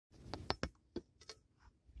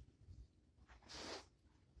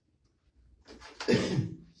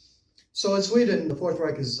So in Sweden, the Fourth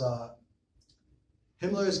Reich is,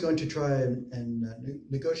 Himmler is going to try and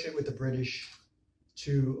negotiate with the British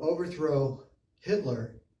to overthrow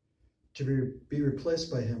Hitler to be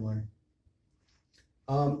replaced by Himmler.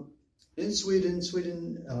 In Sweden,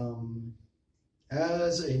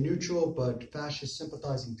 as a neutral but fascist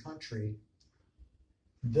sympathizing country,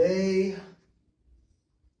 the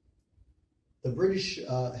British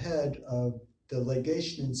head of the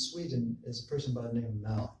legation in Sweden is a person by the name of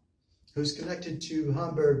Mallet, who's connected to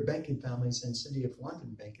Hamburg banking families and City of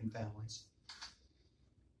London banking families.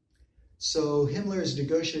 So Himmler is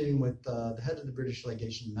negotiating with the head of the British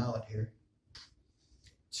legation, Mallet here,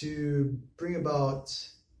 to bring about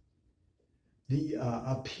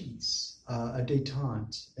a peace, a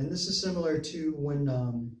détente. And this is similar to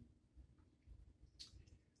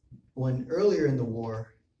when earlier in the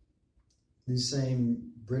war, these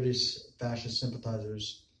same British fascist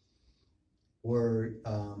sympathizers were,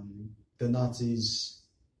 the Nazis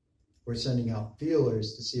were sending out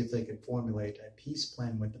feelers to see if they could formulate a peace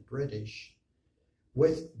plan with the British,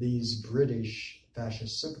 with these British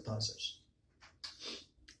fascist sympathizers.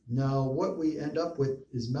 Now, what we end up with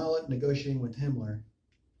is Mallet negotiating with Himmler.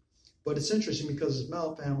 But it's interesting because his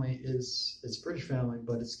Mallet family it's a British family,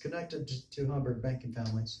 but it's connected to Hamburg banking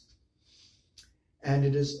families. And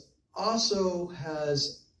it is also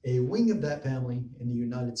has a wing of that family in the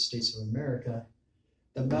United States of America,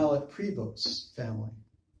 the Mallet-Prevost family.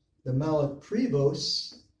 The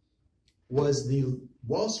Mallet-Prevost was the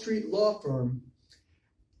Wall Street law firm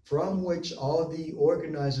from which all the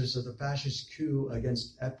organizers of the fascist coup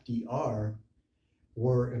against FDR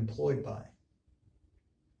were employed by.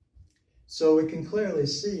 So we can clearly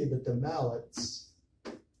see that the Mallets,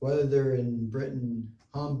 whether they're in Britain,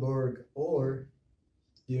 Hamburg, or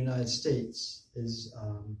the United States, is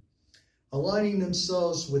aligning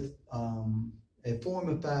themselves with a form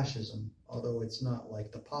of fascism, although it's not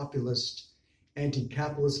like the populist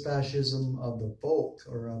anti-capitalist fascism of the folk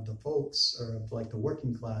or of the folks or of like the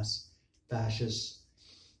working class fascists.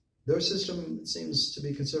 Their system seems to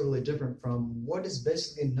be considerably different from what is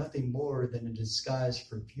basically nothing more than a disguise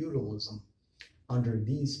for feudalism under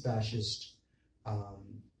these fascist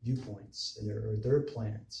viewpoints or their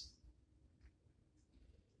plans.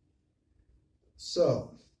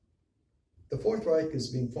 So the Fourth Reich is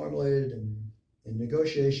being formulated in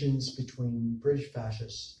negotiations between British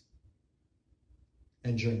fascists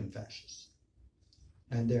and German fascists.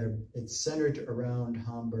 And it's centered around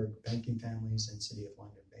Hamburg banking families and City of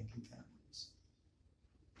London banking families.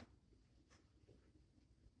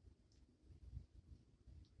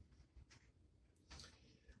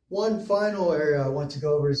 One final area I want to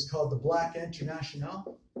go over is called the Black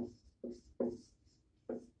Internationale.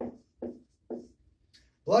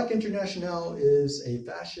 Black Internationale is a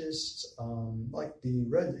fascist, like the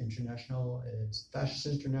Red International is Fascist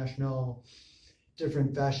International.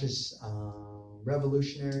 Different fascist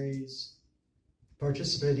revolutionaries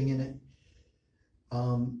participating in it.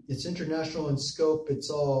 It's international in scope. It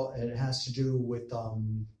has to do with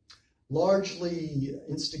largely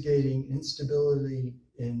instigating instability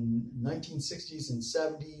in 1960s and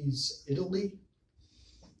 70s Italy,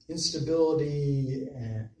 instability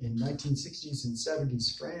in 1960s and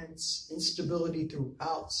 70s France, instability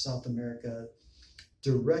throughout South America,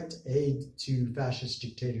 direct aid to fascist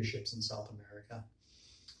dictatorships in South America.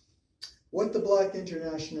 What the Black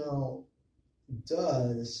International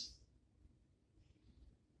does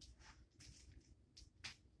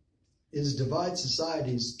is divide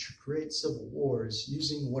societies to create civil wars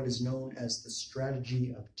using what is known as the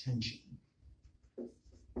strategy of tension.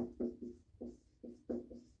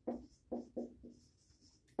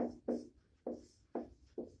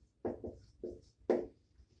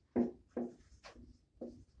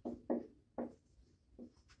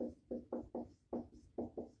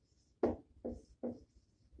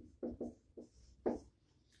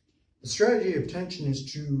 The strategy of tension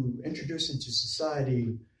is to introduce into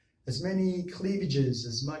society as many cleavages,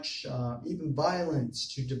 as much even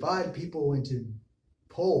violence, to divide people into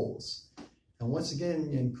poles. And once again,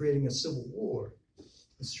 in creating a civil war.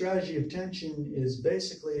 The strategy of tension is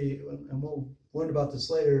basically, and we'll learn about this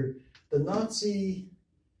later, the Nazi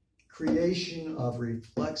creation of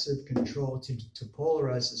reflexive control to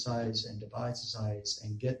polarize societies and divide societies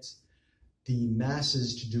and get the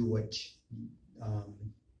masses to do what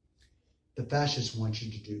the fascists want you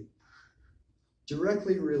to do.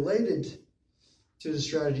 Directly related to the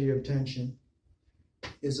strategy of tension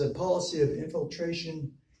is a policy of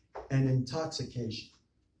infiltration and intoxication.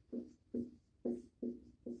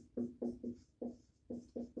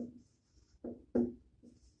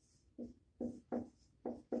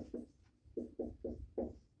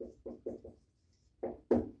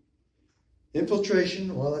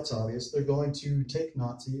 Infiltration, well, that's obvious. They're going to take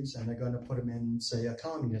Nazis and they're going to put them in, say, a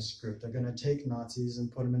communist group. They're going to take Nazis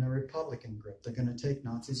and put them in a Republican group. They're going to take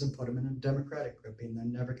Nazis and put them in a Democratic group, and they're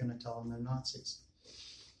never going to tell them they're Nazis.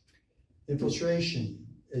 Infiltration,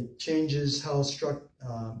 it changes how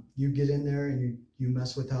you get in there, and you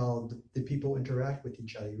mess with how the people interact with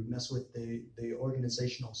each other. You mess with the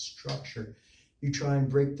organizational structure. You try and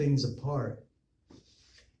break things apart.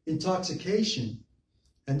 Intoxication.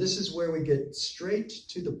 And this is where we get straight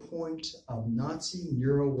to the point of Nazi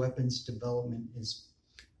neuroweapons development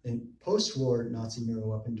in post-war Nazi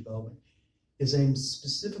neuroweapon development is aimed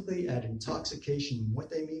specifically at intoxication.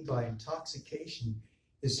 What they mean by intoxication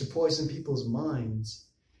is to poison people's minds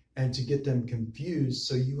and to get them confused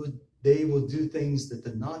so they will do things that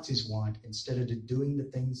the Nazis want instead of doing the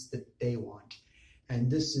things that they want. And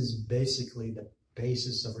this is basically the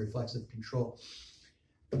basis of reflexive control.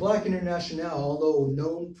 The Black International, although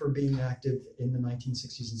known for being active in the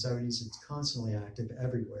 1960s and 70s, it's constantly active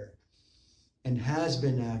everywhere and has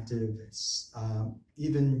been active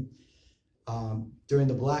even during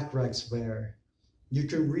the Black Reichswehr. You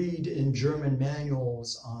can read in German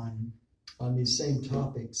manuals on these same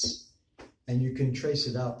topics, and you can trace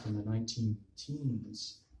it out from the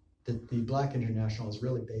 19-teens that the Black International is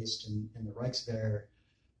really based in the Reichswehr.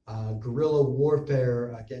 Guerrilla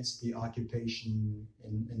warfare against the occupation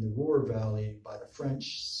in the Ruhr Valley by the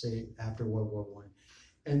French, say, after World War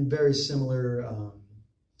I, and very similar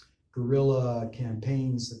guerrilla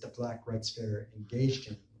campaigns that the Black Reichswehr engaged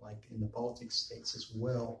in, like in the Baltic states as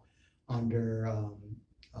well, under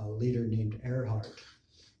a leader named Erhard,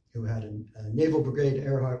 who had a naval brigade.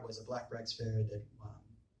 Erhard was a Black Reichswehr that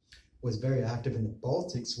was very active in the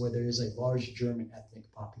Baltics, where there is a large German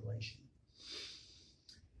ethnic population.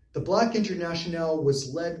 The Black International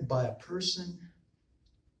was led by a person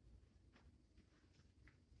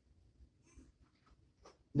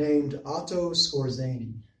named Otto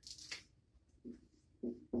Skorzeny.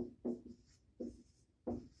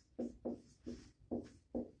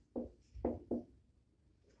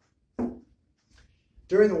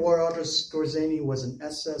 During the war, Otto Skorzeny was an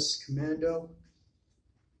SS commando.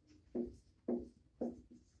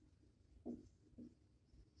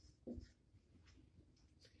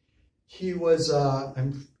 He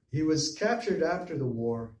was captured after the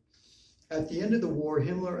war. At the end of the war,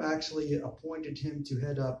 Himmler actually appointed him to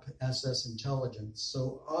head up SS intelligence.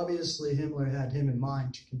 So obviously Himmler had him in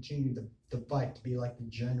mind to continue the fight, to be like the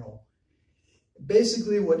general.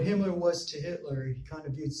 Basically what Himmler was to Hitler,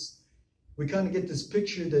 we kind of get this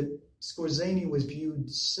picture that Skorzeny was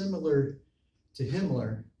viewed similar to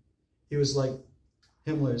Himmler. He was like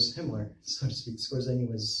Himmler's Himmler, so to speak. Skorzeny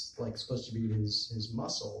was like supposed to be his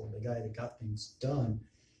muscle, the guy that got things done.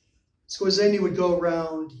 Skorzeny would go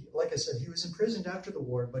around, like I said, he was imprisoned after the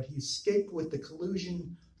war, but he escaped with the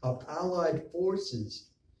collusion of Allied forces.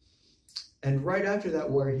 And right after that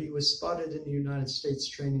war, he was spotted in the United States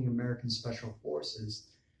training American Special Forces.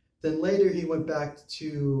 Then later he went back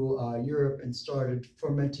to Europe and started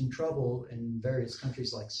fomenting trouble in various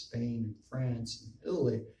countries like Spain and France and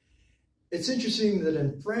Italy. It's interesting that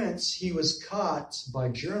in France, he was caught by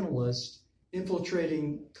journalists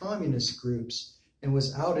infiltrating communist groups and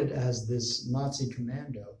was outed as this Nazi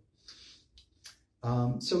commando.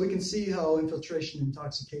 So we can see how infiltration and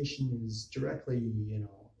intoxication is directly,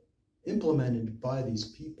 implemented by these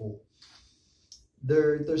people.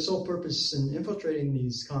 Their sole purpose in infiltrating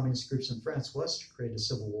these communist groups in France was to create a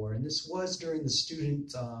civil war, and this was during the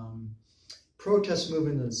student protest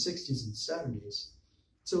movement in the 60s and 70s.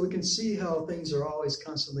 So we can see how things are always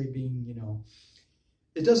constantly being,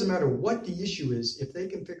 it doesn't matter what the issue is, if they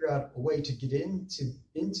can figure out a way to get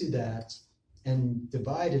into that and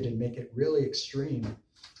divide it and make it really extreme,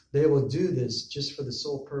 they will do this just for the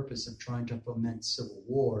sole purpose of trying to foment civil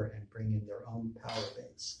war and bring in their own power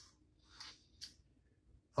base.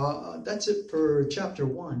 That's it for chapter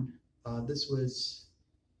 1. This was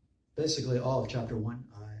basically all of chapter 1.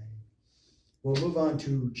 We'll move on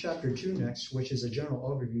to chapter 2 next, which is a general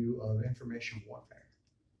overview of information warfare.